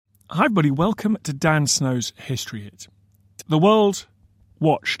Hi, everybody. Welcome to Dan Snow's History Hit. The world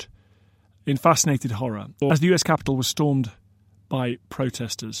watched in fascinated horror as the US Capitol was stormed by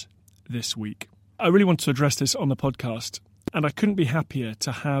protesters this week. I really want to address this on the podcast, and I couldn't be happier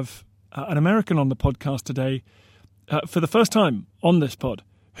to have an American on the podcast today for the first time on this pod,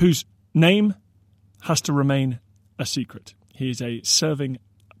 whose name has to remain a secret. He is a serving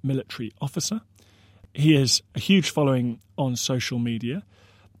military officer. He has a huge following on social media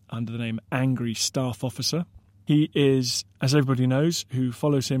under the name Angry Staff Officer. He is, as everybody knows, who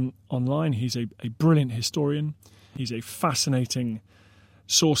follows him online, he's a brilliant historian. He's a fascinating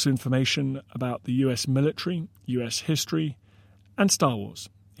source of information about the US military, US history, and Star Wars.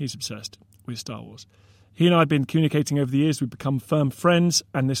 He's obsessed with Star Wars. He and I have been communicating over the years. We've become firm friends,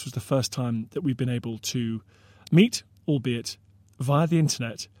 and this was the first time that we've been able to meet, albeit via the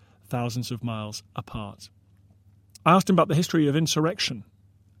internet, thousands of miles apart. I asked him about the history of insurrection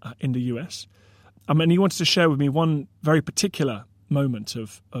in the US. And he wanted to share with me one very particular moment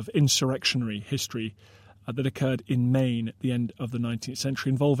of insurrectionary history that occurred in Maine at the end of the 19th century,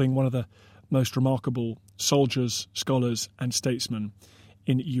 involving one of the most remarkable soldiers, scholars, and statesmen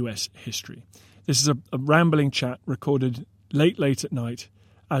in US history. This is a rambling chat recorded late at night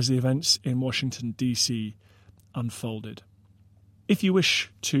as the events in Washington, D.C. unfolded. If you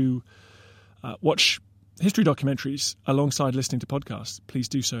wish to watch history documentaries alongside listening to podcasts, please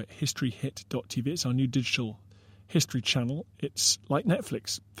do so at historyhit.tv. It's our new digital history channel. It's like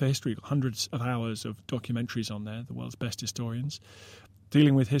Netflix for history. Hundreds of hours of documentaries on there, the world's best historians,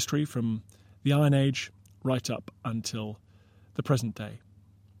 dealing with history from the Iron Age right up until the present day.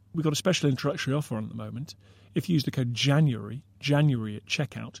 We've got a special introductory offer on at the moment. If you use the code January at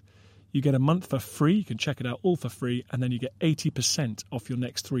checkout, you get a month for free. You can check it out all for free, and then you get 80% off your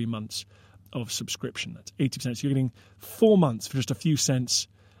next 3 months of subscription. That's 80%. So you're getting 4 months for just a few cents,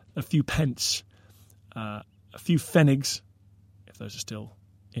 a few pence, a few pfennigs, if those are still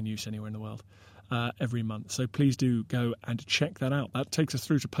in use anywhere in the world, every month. So please do go and check that out. That takes us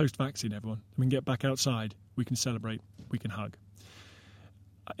through to post-vaccine, everyone. We can get back outside, we can celebrate, we can hug.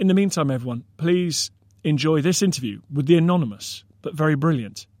 In the meantime, everyone, please enjoy this interview with the anonymous but very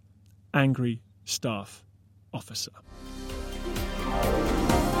brilliant Angry Staff Officer.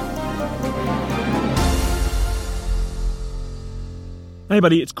 Hey,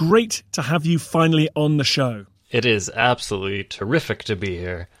 buddy, it's great to have you finally on the show. It is absolutely terrific to be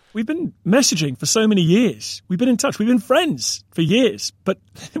here. We've been messaging for so many years. We've been in touch. We've been friends for years, but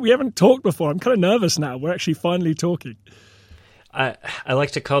we haven't talked before. I'm kind of nervous now. We're actually finally talking. I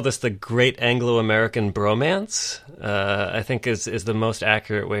like to call this the Great Anglo-American Bromance. I think is the most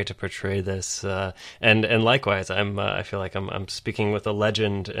accurate way to portray this. And likewise, I feel like I'm speaking with a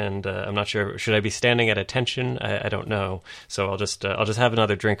legend, and I'm not sure, should I be standing at attention? I don't know. So I'll just have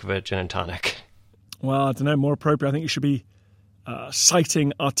another drink of a gin and tonic. Well, I don't know, more appropriate. I think you should be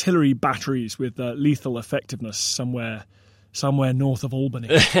sighting artillery batteries with lethal effectiveness somewhere north of Albany.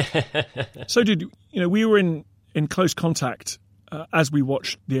 So, dude, we were in close contact as we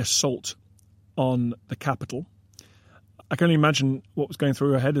watched the assault on the Capitol. I can only imagine what was going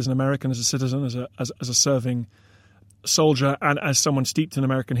through your head as an American, as a citizen, as a serving soldier, and as someone steeped in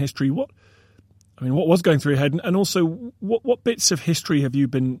American history. What was going through your head, and also what bits of history have you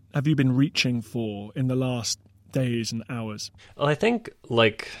been reaching for in the last days and hours? Well, I think,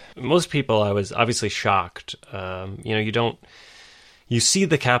 like most people, I was obviously shocked. You see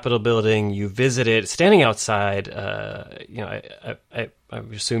the Capitol building, you visit it, standing outside. I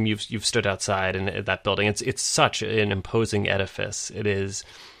assume you've stood outside in that building. It's such an imposing edifice. It is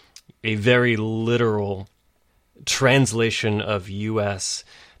a very literal translation of U.S.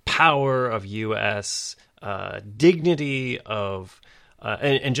 power, of U.S. dignity, of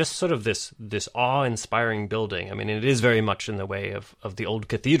and just sort of this awe-inspiring building. I mean, it is very much in the way of the old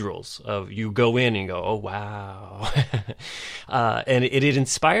cathedrals. Of you go in and you go, oh wow, and it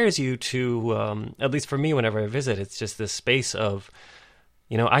inspires you to, at least for me, whenever I visit, it's just this space of,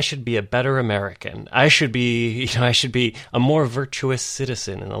 I should be a better American. I should be a more virtuous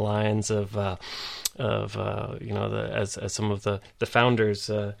citizen in the lines of as some of the founders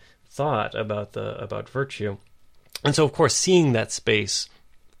thought about virtue. And so, of course, seeing that space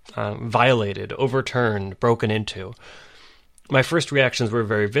violated, overturned, broken into, my first reactions were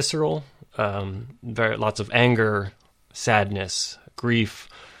very visceral, lots of anger, sadness, grief,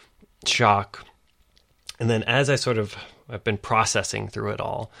 shock. And then as I've been processing through it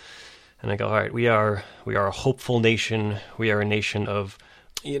all, and I go, all right, we are a hopeful nation. We are a nation of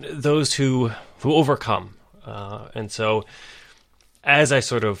those who overcome. And so as I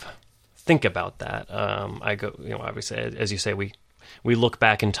sort of think about that, I go, obviously, as you say, we we look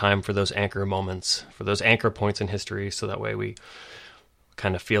back in time for those anchor moments, for those anchor points in history, so that way we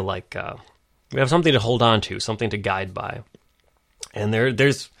kind of feel like we have something to hold on to, something to guide by. And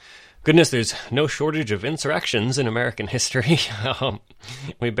there's no shortage of insurrections in American history.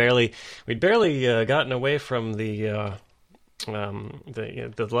 We'd barely gotten away from the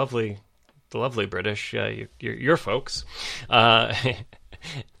lovely British, your folks,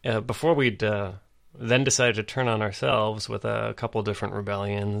 before we'd then decided to turn on ourselves with a couple different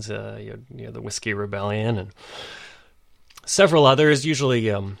rebellions. You had the Whiskey Rebellion and several others,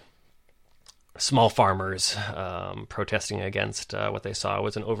 usually small farmers protesting against what they saw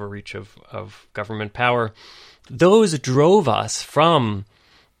was an overreach of government power. Those drove us from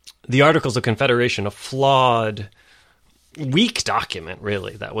the Articles of Confederation, a flawed, weak document,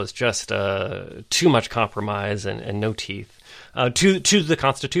 really, that was just too much compromise and no teeth, to the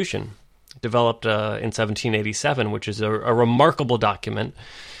Constitution, developed in 1787, which is a remarkable document.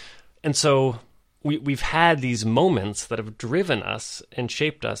 And so we've had these moments that have driven us and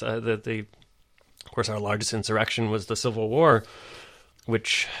shaped us. Of course, our largest insurrection was the Civil War,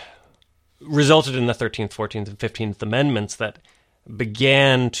 which resulted in the 13th, 14th, and 15th Amendments that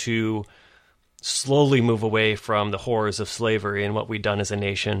began to slowly move away from the horrors of slavery and what we'd done as a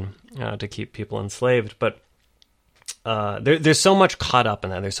nation to keep people enslaved. But there's so much caught up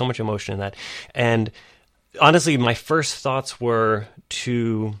in that. There's so much emotion in that. And honestly, my first thoughts were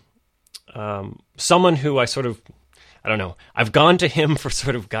to someone who I don't know, I've gone to him for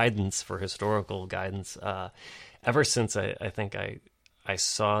sort of guidance, for historical guidance, ever since I think I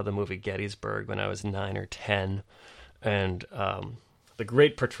saw the movie Gettysburg when I was 9 or 10. And the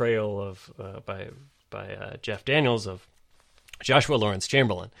great portrayal of by Jeff Daniels of Joshua Lawrence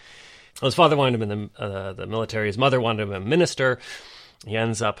Chamberlain. His father wanted him in the military. His mother wanted him a minister. He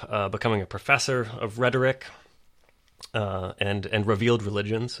ends up becoming a professor of rhetoric and revealed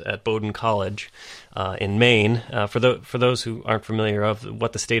religions at Bowdoin College in Maine. For those who aren't familiar of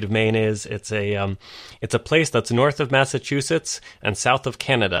what the state of Maine is, it's a place that's north of Massachusetts and south of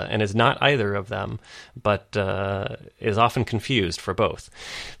Canada, and is not either of them, but is often confused for both.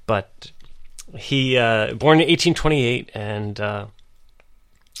 But he born in 1828, and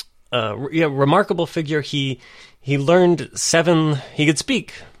remarkable figure. He learned he could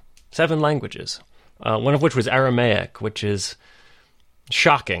speak 7 languages. One of which was Aramaic, which is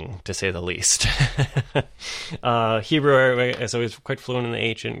shocking, to say the least. Hebrew, so he's quite fluent in the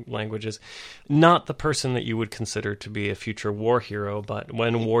ancient languages. Not the person that you would consider to be a future war hero, but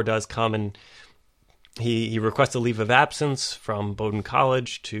when war does come, and he requests a leave of absence from Bowdoin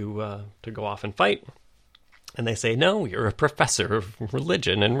College to go off and fight. And they say, no, you're a professor of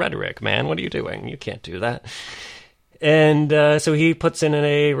religion and rhetoric, man. What are you doing? You can't do that. And so he puts in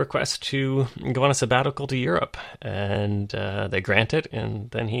a request to go on a sabbatical to Europe, and they grant it,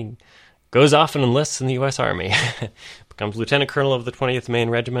 and then he goes off and enlists in the U.S. Army, becomes lieutenant colonel of the 20th Maine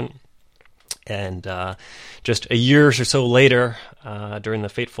Regiment, and just a year or so later, during the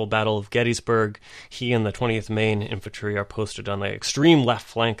fateful Battle of Gettysburg, he and the 20th Maine Infantry are posted on the extreme left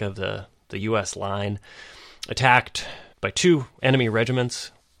flank of the U.S. line, attacked by 2 enemy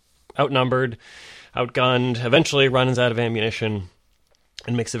regiments, outnumbered, outgunned, eventually runs out of ammunition,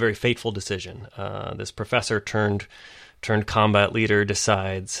 and makes a very fateful decision. This professor turned combat leader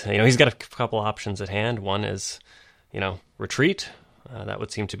decides, he's got a couple options at hand. One is, retreat. That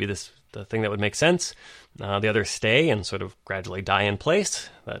would seem to be the thing that would make sense. The other, stay and sort of gradually die in place.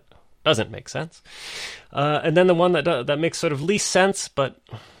 That doesn't make sense. And then the one that makes sort of least sense, but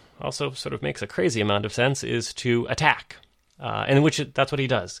also sort of makes a crazy amount of sense, is to attack. And that's what he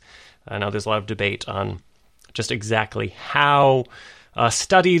does. Now there's a lot of debate on just exactly how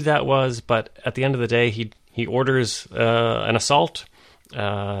studied that was, but at the end of the day, he orders an assault.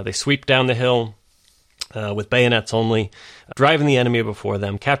 They sweep down the hill with bayonets only, driving the enemy before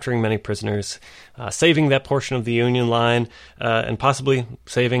them, capturing many prisoners, saving that portion of the Union line, and possibly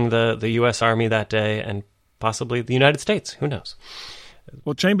saving the U.S. Army that day, and possibly the United States. Who knows?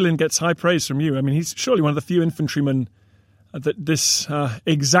 Well, Chamberlain gets high praise from you. I mean, he's surely one of the few infantrymen that this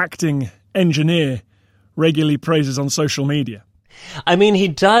exacting engineer regularly praises on social media. I mean, he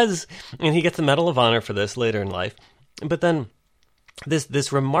does, and he gets the Medal of Honor for this later in life. But then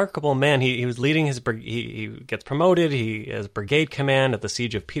this remarkable man, he was leading he gets promoted. He has brigade command at the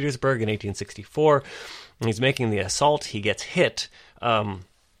Siege of Petersburg in 1864. And he's making the assault. He gets hit. Now,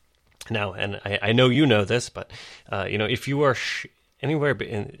 and I know you know this, but if you are anywhere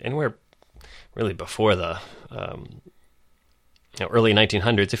really before the early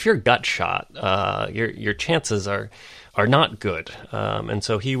 1900s, if you're gut shot, your chances are not good. And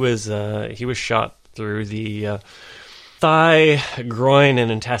so he was shot through the thigh, groin,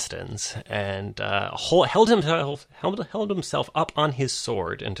 and intestines, and held himself up on his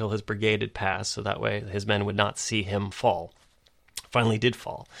sword until his brigade had passed, so that way his men would not see him fall. Finally did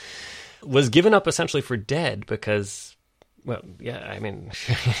fall. Was given up essentially for dead because, well, yeah, I mean,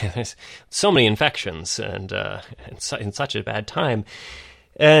 there's so many infections and in such a bad time.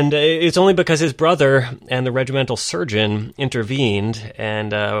 And it's only because his brother and the regimental surgeon intervened,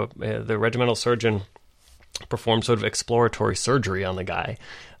 and the regimental surgeon performed sort of exploratory surgery on the guy,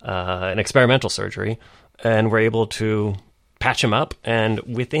 an experimental surgery, and were able to patch him up. And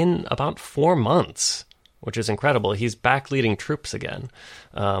within about 4 months, which is incredible, he's back leading troops again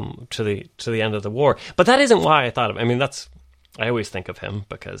to the end of the war. But that isn't why I thought of. I mean, I always think of him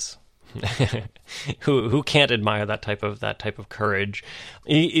because who can't admire that type of courage?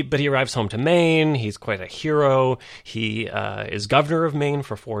 But he arrives home to Maine. He's quite a hero. He is governor of Maine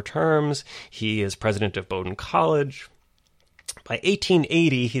for 4 terms. He is president of Bowdoin College. By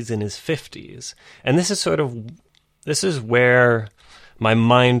 1880, he's in his 50s, and this is where my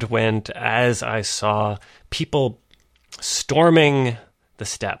mind went as I saw people storming the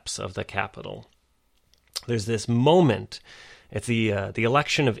steps of the Capitol. There's this moment. It's the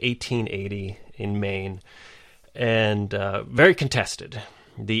election of 1880 in Maine, and very contested.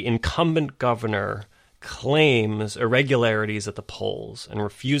 The incumbent governor claims irregularities at the polls and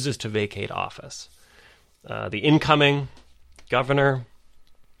refuses to vacate office. The incoming governor,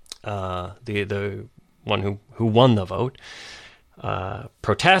 the one who won the vote,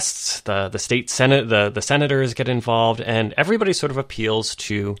 protests. The state senate, the senators get involved, and everybody sort of appeals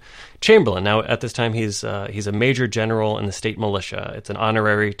to Chamberlain. Now, at this time, he's a major general in the state militia. It's an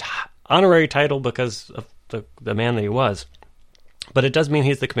honorary title because of the man that he was, but it does mean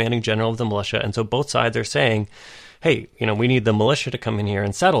he's the commanding general of the militia. And so both sides are saying, "Hey, we need the militia to come in here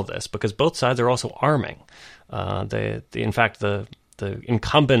and settle this," because both sides are also arming. In fact, the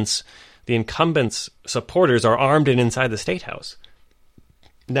incumbents' supporters are armed and inside the State House.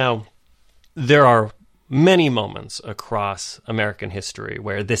 Now, there are many moments across American history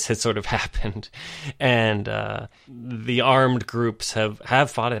where this has sort of happened, and the armed groups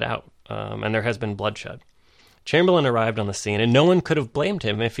have fought it out, and there has been bloodshed. Chamberlain arrived on the scene, and no one could have blamed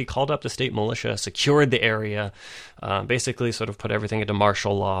him if he called up the state militia, secured the area, basically sort of put everything into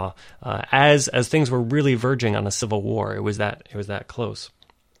martial law, as things were really verging on a civil war. It was that close.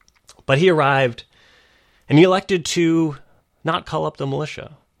 But he arrived, and he elected to not call up the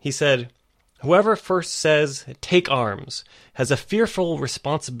militia. He said, "Whoever first says, 'Take arms,' has a fearful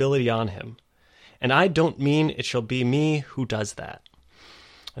responsibility on him, and I don't mean it shall be me who does that."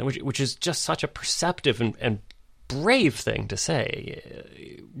 Which is just such a perceptive and brave thing to say,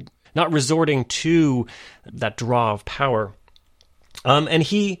 not resorting to that draw of power. And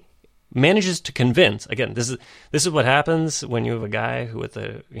he manages to convince. Again, this is what happens when you have a guy who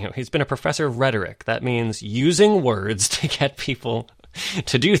he's been a professor of rhetoric. That means using words to get people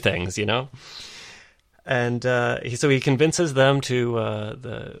to do things, And so he convinces them to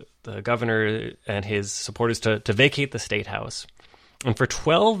the governor and his supporters to vacate the State House. And for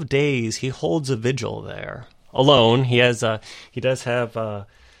 12 days, he holds a vigil there alone. He does have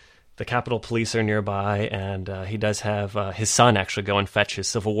the Capitol Police are nearby, and he does have his son actually go and fetch his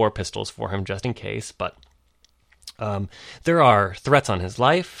Civil War pistols for him just in case. But there are threats on his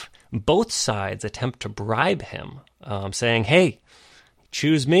life. Both sides attempt to bribe him, saying, "Hey,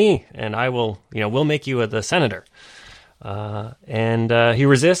 choose me, and I will, we'll make you the senator." And he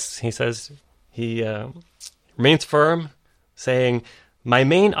resists. He says he remains firm, saying, "My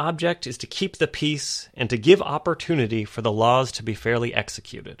main object is to keep the peace and to give opportunity for the laws to be fairly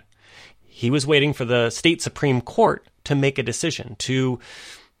executed." He was waiting for the state Supreme Court to make a decision to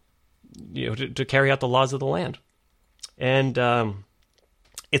carry out the laws of the land. And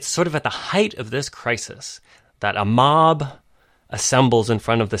it's sort of at the height of this crisis that a mob assembles in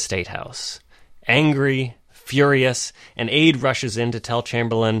front of the State House, angry, furious, and aid rushes in to tell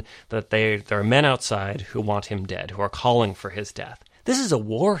Chamberlain that there are men outside who want him dead, who are calling for his death. This is a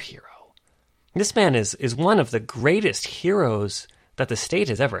war hero. This man is one of the greatest heroes that the state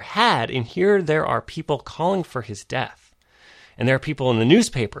has ever had, and here there are people calling for his death. And there are people in the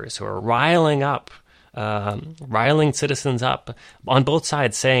newspapers who are riling citizens up on both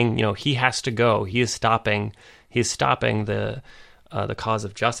sides, saying, he has to go. He is stopping the cause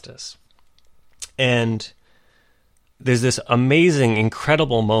of justice. And there's this amazing,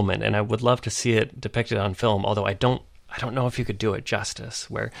 incredible moment, and I would love to see it depicted on film, although I don't know if you could do it justice,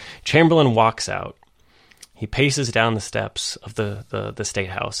 where Chamberlain walks out. He paces down the steps of the State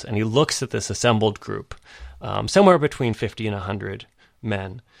House, and he looks at this assembled group, somewhere between 50 and 100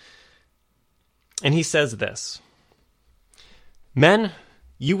 men. And he says this: Men,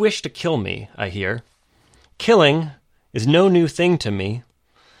 you wish to kill me, I hear. Killing is no new thing to me.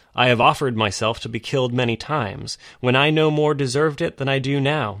 I have offered myself to be killed many times, when I no more deserved it than I do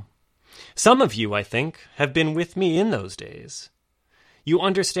now. Some of you, I think, have been with me in those days. You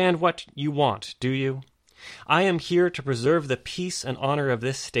understand what you want, do you? I am here to preserve the peace and honor of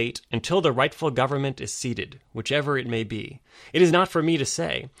this state until the rightful government is seated, whichever it may be. It is not for me to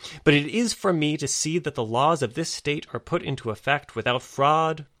say, but it is for me to see that the laws of this state are put into effect without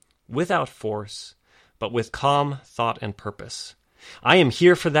fraud, without force, but with calm thought and purpose. I am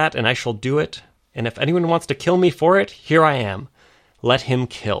here for that, and I shall do it, and if anyone wants to kill me for it, here I am. Let him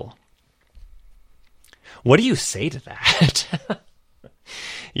kill. What do you say to that?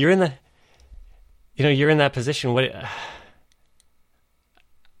 You're in that position.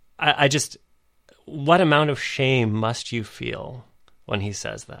 What amount of shame must you feel when he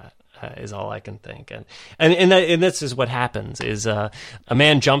says that? Is all I can think. And this is what happens, is a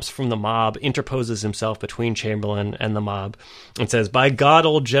man jumps from the mob, interposes himself between Chamberlain and the mob, and says, "By God,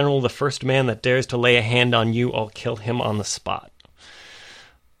 old general, the first man that dares to lay a hand on you, I'll kill him on the spot."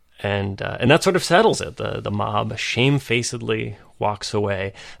 And that sort of settles it. The mob shamefacedly walks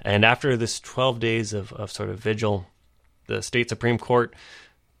away. And after this 12 days of sort of vigil, the state Supreme Court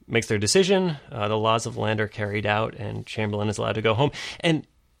makes their decision. The laws of the land are carried out, and Chamberlain is allowed to go home. And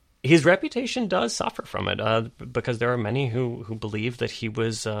his reputation does suffer from it, because there are many who believe that he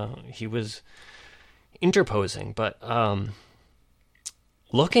was interposing. But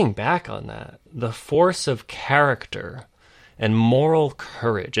looking back on that, the force of character and moral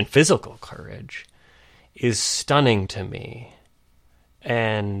courage and physical courage is stunning to me,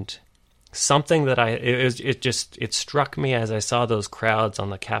 and something that it struck me as I saw those crowds on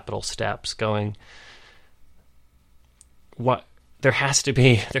the Capitol steps going, what? There has to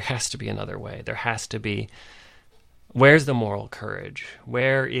be another way. There has to be. Where's the moral courage?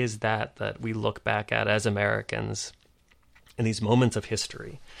 Where is that we look back at as Americans in these moments of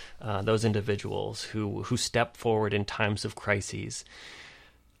history? Those individuals who step forward in times of crises,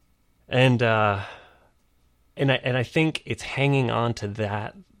 and I think it's hanging on to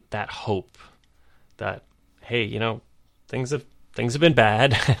that hope that, hey, things have been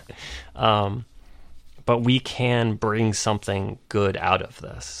bad. But we can bring something good out of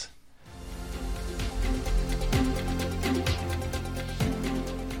this.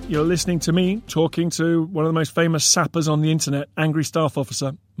 You're listening to me talking to one of the most famous sappers on the internet, Angry Staff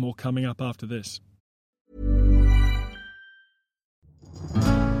Officer. More coming up after this.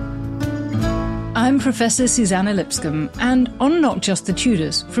 I'm Professor Susanna Lipscomb, and on Not Just the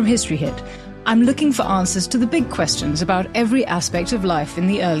Tudors from History Hit, I'm looking for answers to the big questions about every aspect of life in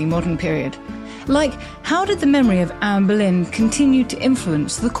the early modern period. Like, how did the memory of Anne Boleyn continue to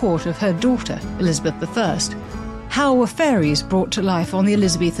influence the court of her daughter, Elizabeth I? How were fairies brought to life on the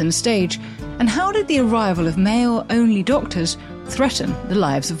Elizabethan stage? And how did the arrival of male-only doctors threaten the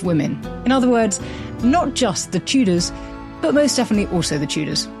lives of women? In other words, not just the Tudors, but most definitely also the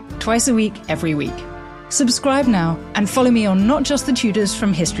Tudors. Twice a week, every week. Subscribe now and follow me on Not Just the Tudors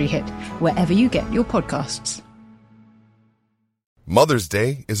from History Hit, wherever you get your podcasts. Mother's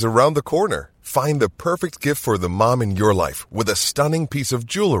Day is around the corner. Find the perfect gift for the mom in your life with a stunning piece of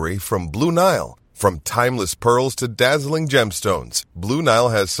jewelry from Blue Nile. From timeless pearls to dazzling gemstones, Blue Nile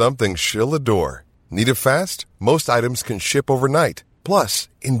has something she'll adore. Need it fast? Most items can ship overnight. Plus,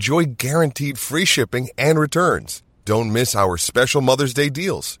 enjoy guaranteed free shipping and returns. Don't miss our special Mother's Day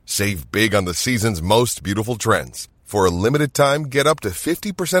deals. Save big on the season's most beautiful trends. For a limited time, get up to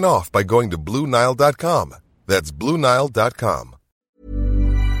 50% off by going to BlueNile.com. That's BlueNile.com.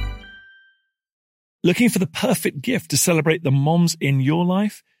 Looking for the perfect gift to celebrate the moms in your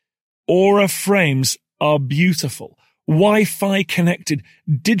life? Aura frames are beautiful, Wi-Fi connected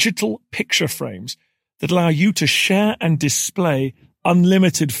digital picture frames that allow you to share and display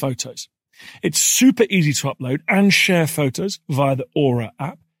unlimited photos. It's super easy to upload and share photos via the Aura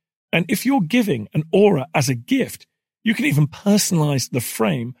app. And if you're giving an Aura as a gift, you can even personalize the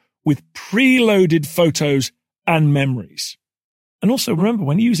frame with preloaded photos and memories. And also remember,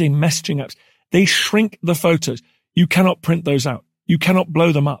 when using messaging apps, they shrink the photos. You cannot print those out. You cannot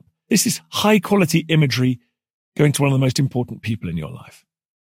blow them up. This is high quality imagery going to one of the most important people in your life.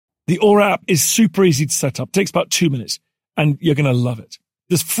 The Aura app is super easy to set up. It takes about 2 minutes and you're going to love it.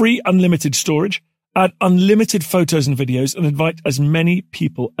 There's free unlimited storage, add unlimited photos and videos, and invite as many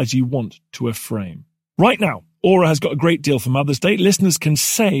people as you want to a frame. Right now, Aura has got a great deal for Mother's Day. Listeners can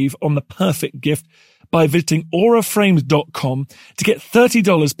save on the perfect gift by visiting auraframes.com to get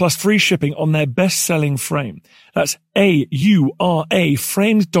 $30 plus free shipping on their best-selling frame. That's AURA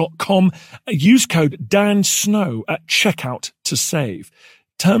frames.com. Use code DANSNOW at checkout to save.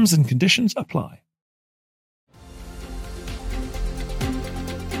 Terms and conditions apply.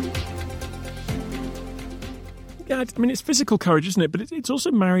 Yeah, I mean, it's physical courage, isn't it? But it's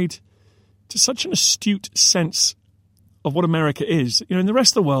also married to such an astute sense of what America is. You know, in the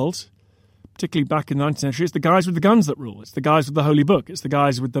rest of the world, particularly back in the 19th century, it's the guys with the guns that rule. It's the guys with the holy book. It's the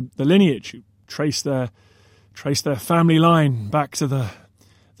guys with the lineage who trace their family line back to the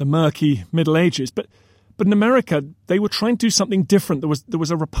murky Middle Ages. But in America, they were trying to do something different. There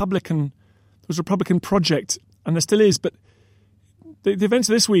was a Republican project, and there still is. But the events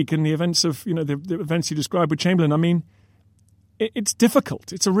of this week and the events of the events you described with Chamberlain, I mean, it's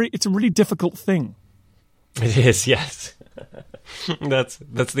difficult. It's a really difficult thing. It is, yes. That's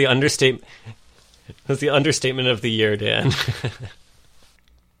the understatement. That's the understatement of the year, Dan.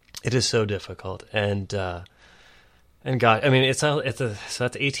 It is so difficult, and God, I mean, so that's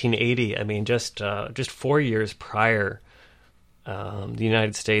 1880. I mean, just 4 years prior, the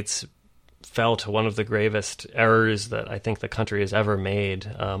United States fell to one of the gravest errors that I think the country has ever made,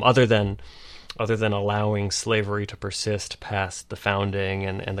 other than allowing slavery to persist past the founding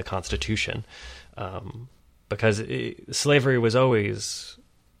and the Constitution. Because slavery was always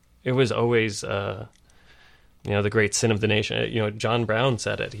the great sin of the nation. John Brown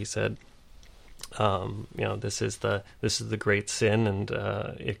said it. He said, this is the great sin, and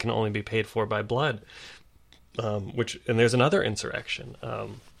it can only be paid for by blood. And there's another insurrection,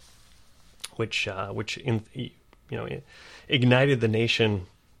 which ignited the nation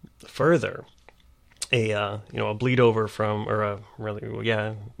further. A bleed over from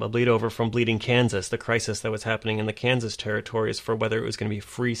bleeding Kansas, the crisis that was happening in the Kansas territories for whether it was going to be a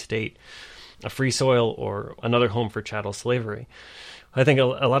free state, a free soil, or another home for chattel slavery. I think a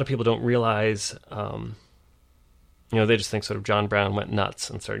lot of people don't realize, they just think sort of John Brown went nuts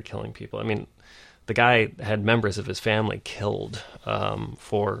and started killing people. I mean, the guy had members of his family killed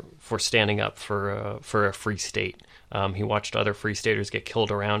for standing up for a free state. He watched other free staters get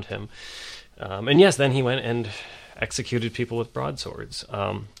killed around him. And yes, then he went and executed people with broadswords.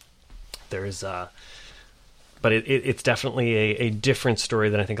 It's definitely a different story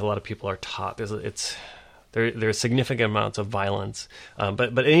than I think a lot of people are taught. There's significant amounts of violence, but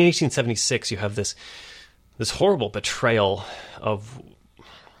in 1876 you have this horrible betrayal of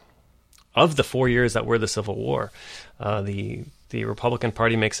the 4 years that were the Civil War. The Republican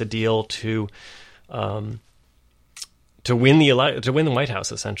Party makes a deal to win the White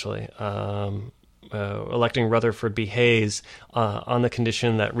House, essentially, electing Rutherford B. Hayes on the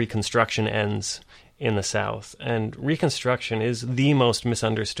condition that Reconstruction ends in the South. And Reconstruction is the most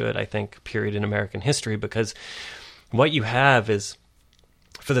misunderstood, I think, period in American history, because what you have is,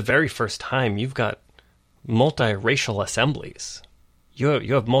 for the very first time, you've got multiracial assemblies. You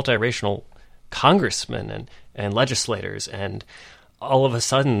have multiracial congressmen and legislators, and all of a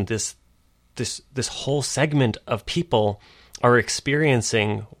sudden this whole segment of people are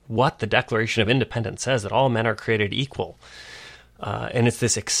experiencing what the Declaration of Independence says, that all men are created equal. And it's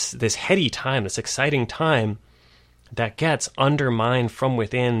this heady time, this exciting time that gets undermined from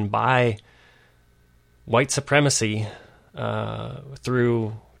within by white supremacy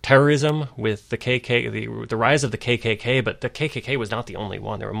through terrorism with the KKK, the rise of the KKK. But the KKK was not the only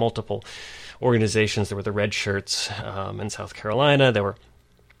one. There were multiple organizations. There were the Red Shirts in South Carolina. There were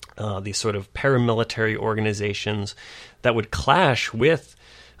these sort of paramilitary organizations that would clash with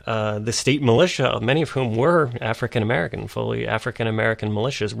the state militia, many of whom were African-American, fully African-American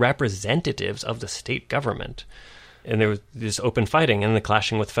militias, representatives of the state government. And there was this open fighting and the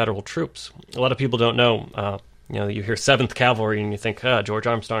clashing with federal troops. A lot of people don't know, you hear 7th Cavalry and you think, George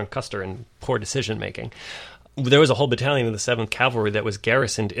Armstrong Custer and poor decision-making. There was a whole battalion of the 7th Cavalry that was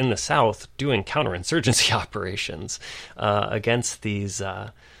garrisoned in the South doing counterinsurgency operations against these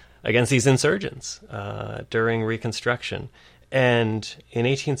insurgents during Reconstruction. And in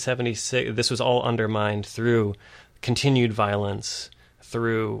 1876, this was all undermined through continued violence,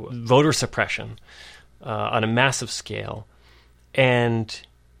 through voter suppression on a massive scale. And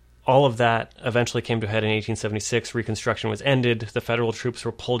all of that eventually came to a head in 1876. Reconstruction was ended. The federal troops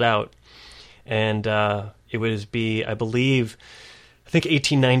were pulled out. And it would I think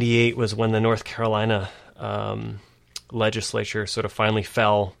 1898 was when the North Carolina legislature sort of finally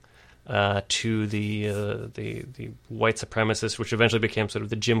fell to the white supremacists, which eventually became sort of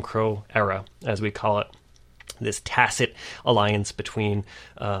the Jim Crow era, as we call it. This tacit alliance between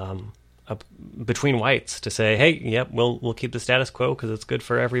between whites to say, hey, yep, we'll keep the status quo because it's good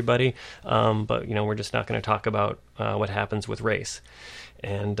for everybody, but we're just not going to talk about what happens with race,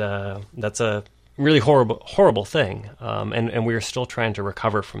 and that's a really horrible thing, and we're still trying to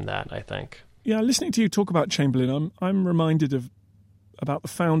recover from that, I think. Yeah, listening to you talk about Chamberlain, I'm reminded about the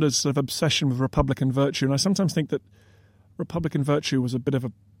founders' sort of obsession with Republican virtue, and I sometimes think that Republican virtue was a bit of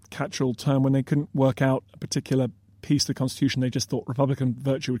a catch-all term when they couldn't work out a particular piece of the Constitution. They just thought Republican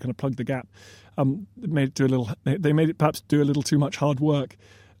virtue would kind of plug the gap. They made it perhaps do a little too much hard work,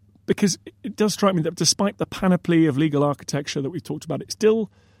 because it does strike me that despite the panoply of legal architecture that we've talked about, it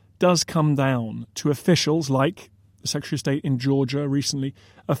still does come down to officials like the Secretary of State in Georgia recently,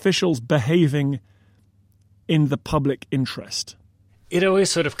 officials behaving in the public interest. It always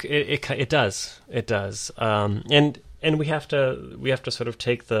sort of it does, and we have to sort of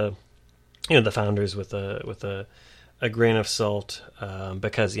take the the founders with a grain of salt,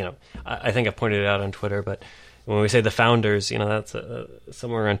 because I think I pointed it out on Twitter, but when we say the founders, that's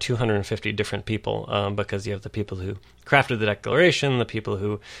somewhere around 250 different people, because you have the people who crafted the Declaration, the people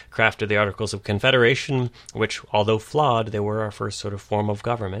who crafted the Articles of Confederation, which, although flawed, they were our first sort of form of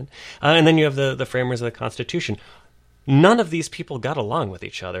government, and then you have the framers of the Constitution. None of these people got along with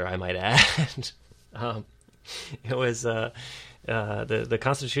each other, I might add. It was the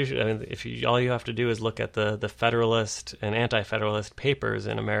Constitution. I mean, all you have to do is look at the Federalist and Anti-Federalist papers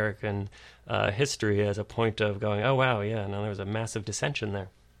in American history as a point of going, oh wow, yeah, no, there was a massive dissension there.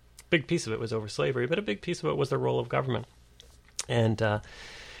 A big piece of it was over slavery, but a big piece of it was the role of government. And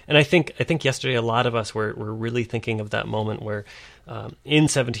I think yesterday a lot of us were really thinking of that moment where, in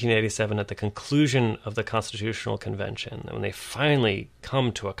 1787, at the conclusion of the Constitutional Convention, when they finally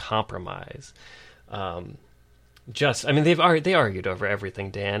come to a compromise. They argued over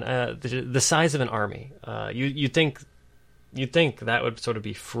everything, Dan. The size of an army. You'd think that would sort of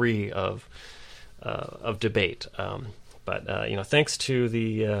be free of debate. But thanks to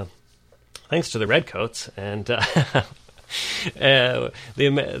the redcoats and the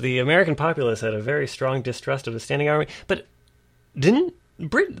American populace had a very strong distrust of the standing army. But didn't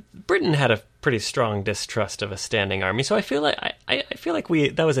Britain had a pretty strong distrust of a standing army? So I feel like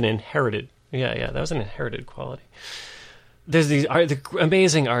that was an inherited. Yeah, that was an inherited quality. There's these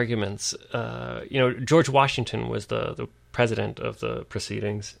amazing arguments. George Washington was the president of the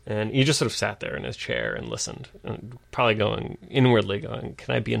proceedings, and he just sort of sat there in his chair and listened, and probably inwardly going,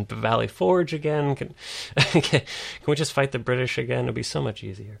 can I be in Valley Forge again? Can we just fight the British again? It'd be so much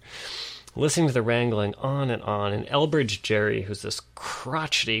easier. Listening to the wrangling on, and Elbridge Gerry, who's this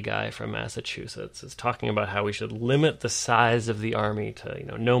crotchety guy from Massachusetts, is talking about how we should limit the size of the army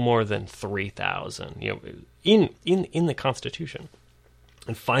to no more than 3,000, in the Constitution.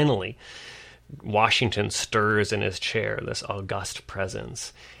 And finally, Washington stirs in his chair, this august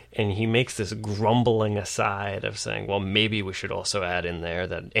presence, and he makes this grumbling aside of saying, well, maybe we should also add in there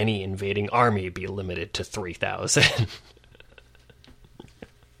that any invading army be limited to 3,000.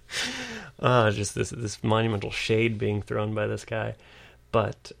 Just this monumental shade being thrown by this guy.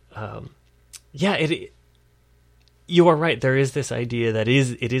 But you are right. There is this idea that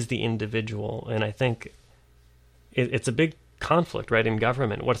it is the individual, and I think it's a big conflict, right, in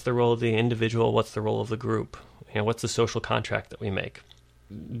government. What's the role of the individual? What's the role of the group? What's the social contract that we make?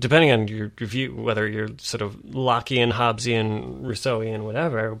 Depending on your view, whether you're sort of Lockean, Hobbesian, Rousseauian,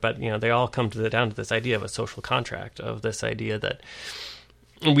 whatever, but they all come down to this idea of a social contract, of this idea that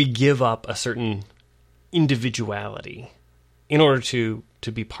we give up a certain individuality in order to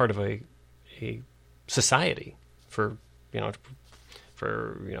be part of a society for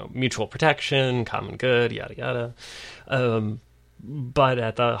mutual protection, common good, yada yada. But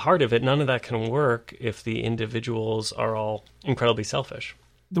at the heart of it, none of that can work if the individuals are all incredibly selfish.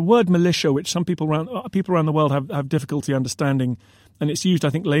 The word militia, which some people around the world have difficulty understanding, and it's used, I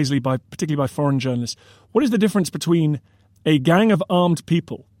think, lazily particularly by foreign journalists. What is the difference between a gang of armed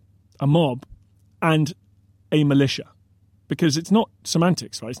people, a mob, and a militia? Because it's not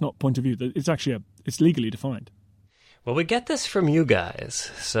semantics, right? It's not point of view. It's actually it's legally defined. Well, we get this from you guys.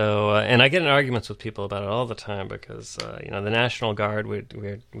 So, and I get in arguments with people about it all the time because, the National Guard, we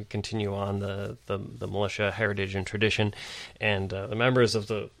continue on the militia heritage and tradition, and the members of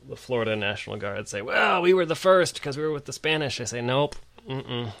the Florida National Guard say, well, we were the first because we were with the Spanish. I say, nope.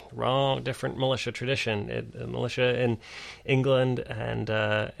 Wrong, different militia tradition. Militia in England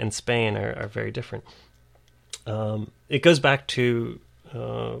and Spain are very different. It goes back to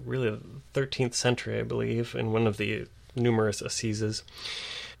really the 13th century, I believe, in one of the numerous assizes.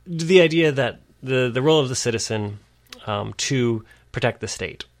 The idea that the role of the citizen to protect the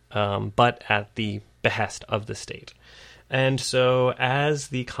state, but at the behest of the state. And so as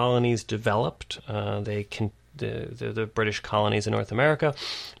the colonies developed, the British colonies in North America,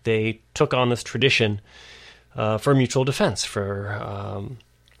 they took on this tradition for mutual defense, for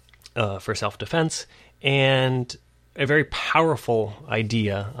self-defense, and a very powerful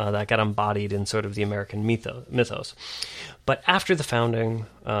idea that got embodied in sort of the American mythos. But after the founding,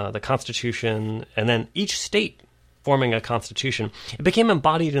 the Constitution, and then each state forming a constitution, it became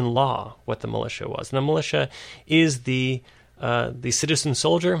embodied in law what the militia was. And the militia is the citizen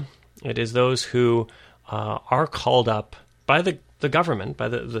soldier. It is those who are called up by the government, by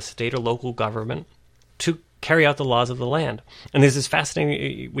the state or local government, to carry out the laws of the land. And this is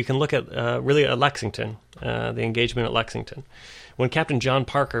fascinating. We can look at really at Lexington, the engagement at Lexington. When Captain John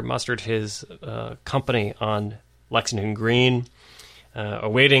Parker mustered his company on Lexington Green,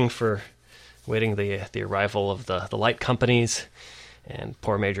 awaiting the arrival of the light companies and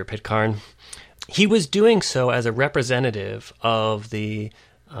poor Major Pitcairn, he was doing so as a representative of the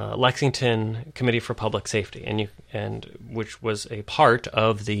Lexington Committee for Public Safety, and which was a part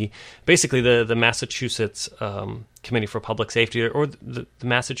of basically the Massachusetts Committee for Public Safety, or the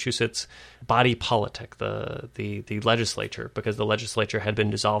Massachusetts body politic, the legislature, because the legislature had been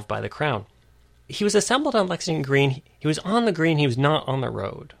dissolved by the Crown. He was assembled on Lexington Green. He was on the green. He was not on the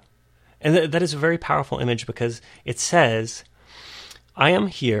road, and that is a very powerful image because it says, "I am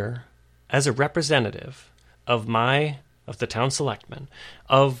here as a representative of the town selectmen,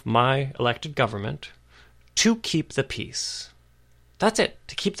 of my elected government, to keep the peace." That's it,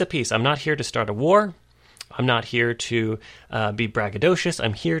 to keep the peace. I'm not here to start a war. I'm not here to be braggadocious.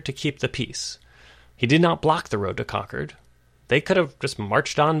 I'm here to keep the peace. He did not block the road to Concord. They could have just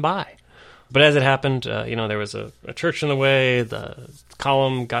marched on by. But as it happened, there was a church in the way, the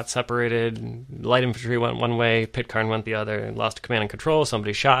column got separated, light infantry went one way, Pitcairn went the other, and lost command and control,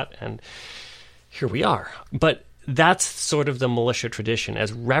 somebody shot, and here we are. But that's sort of the militia tradition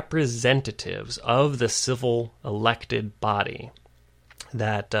as representatives of the civil elected body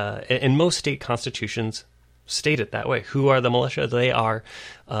that, in most state constitutions, state it that way. Who are the militia? They are,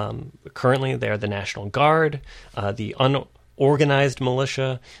 currently, they are the National Guard. The unorganized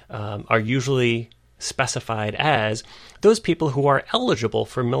militia are usually specified as those people who are eligible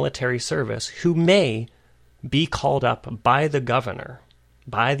for military service who may be called up by the governor,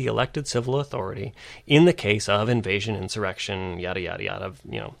 by the elected civil authority, in the case of invasion, insurrection, yada, yada,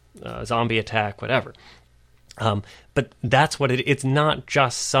 yada, zombie attack, whatever. But that's what it's not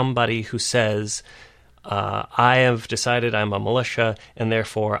just somebody who says, I have decided I'm a militia, and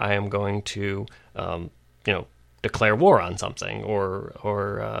therefore I am going to, declare war on something, or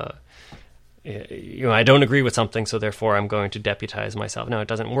I don't agree with something, so therefore I'm going to deputize myself. No, it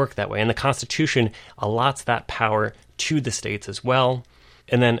doesn't work that way. And the Constitution allots that power to the states as well.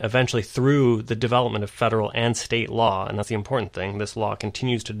 And then eventually through the development of federal and state law, and that's the important thing, this law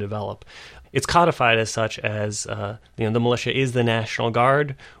continues to develop. It's codified as such as, the militia is the National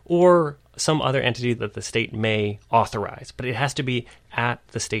Guard or some other entity that the state may authorize, but it has to be at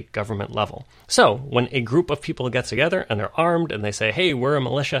the state government level. So when a group of people gets together and they're armed and they say, hey, we're a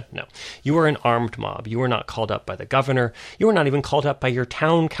militia, no, you are an armed mob. You are not called up by the governor. You are not even called up by your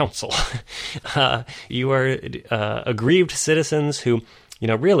town council. You are aggrieved citizens who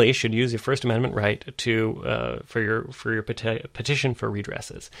really should use your First Amendment right to for your petition for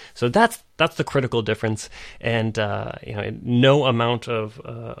redresses. So that's the critical difference, and no amount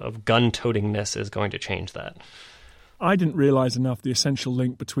of gun-totingness is going to change that. I didn't realise enough the essential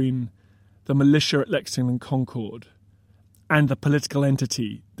link between the militia at Lexington and Concord and the political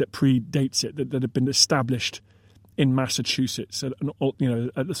entity that predates it, that had been established in Massachusetts, at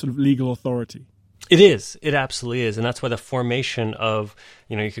the sort of legal authority. It is. It absolutely is. And that's why the formation of,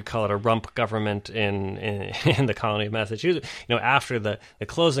 you could call it a rump government in the colony of Massachusetts, after the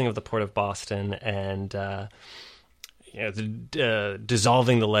closing of the port of Boston and,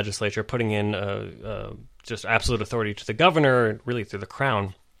 dissolving the legislature, putting in just absolute authority to the governor, really through the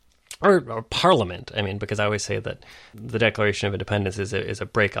crown. Or Parliament, because I always say that the Declaration of Independence is a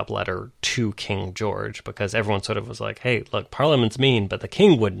breakup letter to King George, because everyone sort of was like, hey, look, Parliament's mean, but the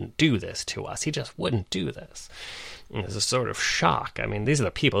king wouldn't do this to us. He just wouldn't do this. And there's a sort of shock. These are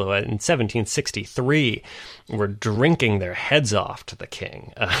the people who in 1763 were drinking their heads off to the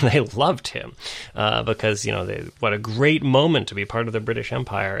king. They loved him because, what a great moment to be part of the British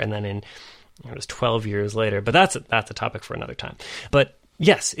Empire. And then it was 12 years later, but that's a topic for another time. But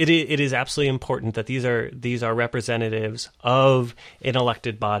yes, it is absolutely important that these are representatives of an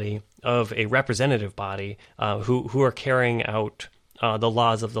elected body, of a representative body, who are carrying out the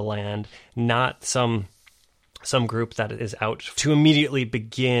laws of the land, not some some group that is out to immediately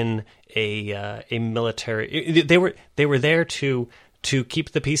begin a military. They were there to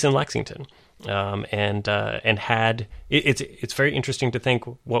keep the peace in Lexington, and had it's very interesting to think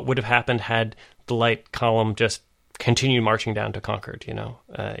what would have happened had the light column just continued marching down to Concord.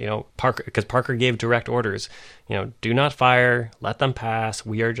 Parker, because Parker gave direct orders. Do not fire, let them pass.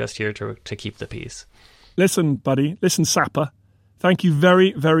 We are just here to keep the peace. Listen, buddy. Listen, Sapper. Thank you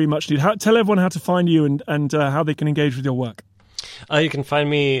very, very much, dude. Tell everyone how to find you and how they can engage with your work. You can find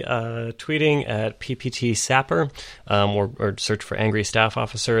me tweeting at PPT Sapper, or search for Angry Staff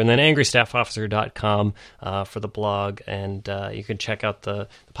Officer, and then angrystaffofficer.com for the blog. And you can check out the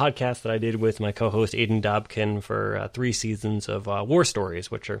podcast that I did with my co-host Aidan Dobkin for 3 seasons of war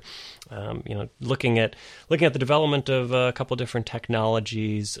stories, which are looking at the development of a couple different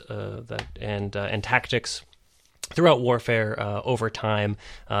technologies and tactics throughout warfare over time,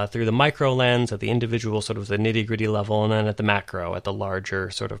 through the micro lens at the individual, sort of the nitty-gritty level, and then at the macro, at the larger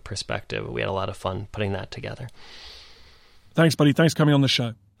sort of perspective. We had a lot of fun putting that together. Thanks, buddy. Thanks for coming on the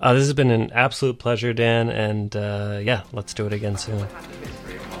show. This has been an absolute pleasure, Dan, and let's do it again soon.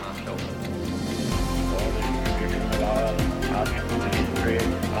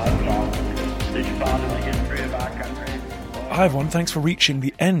 Hi, everyone. Thanks for reaching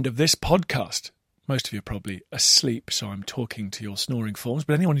the end of this podcast. Most of you are probably asleep, so I'm talking to your snoring forms.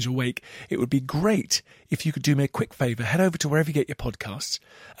 But anyone who's awake, it would be great if you could do me a quick favour. Head over to wherever you get your podcasts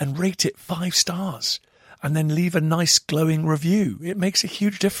and rate it 5 stars. And then leave a nice glowing review. It makes a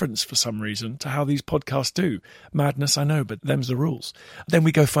huge difference for some reason to how these podcasts do. Madness, I know, but them's the rules. Then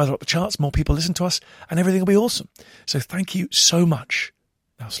we go further up the charts, more people listen to us, and everything will be awesome. So thank you so much.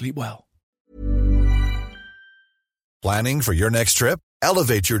 Now sleep well. Planning for your next trip?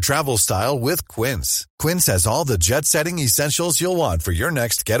 Elevate your travel style with Quince. Quince has all the jet-setting essentials you'll want for your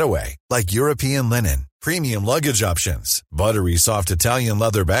next getaway, like European linen, premium luggage options, buttery soft Italian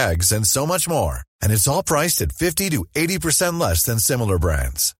leather bags, and so much more. And it's all priced at 50 to 80% less than similar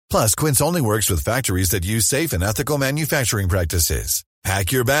brands. Plus, Quince only works with factories that use safe and ethical manufacturing practices.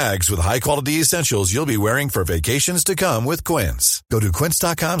 Pack your bags with high-quality essentials you'll be wearing for vacations to come with Quince. Go to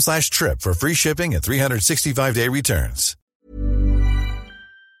quince.com/trip for free shipping and 365-day returns.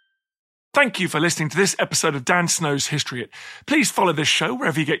 Thank you for listening to this episode of Dan Snow's History Hit. Please follow this show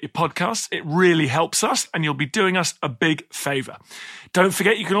wherever you get your podcasts. It really helps us, and you'll be doing us a big favour. Don't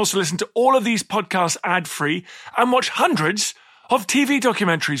forget, you can also listen to all of these podcasts ad-free and watch hundreds of TV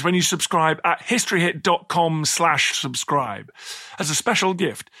documentaries when you subscribe at historyhit.com/subscribe. As a special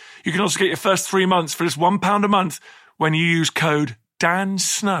gift, you can also get your first 3 months for just £1 a month when you use code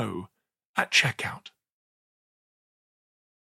DANSNOW at checkout.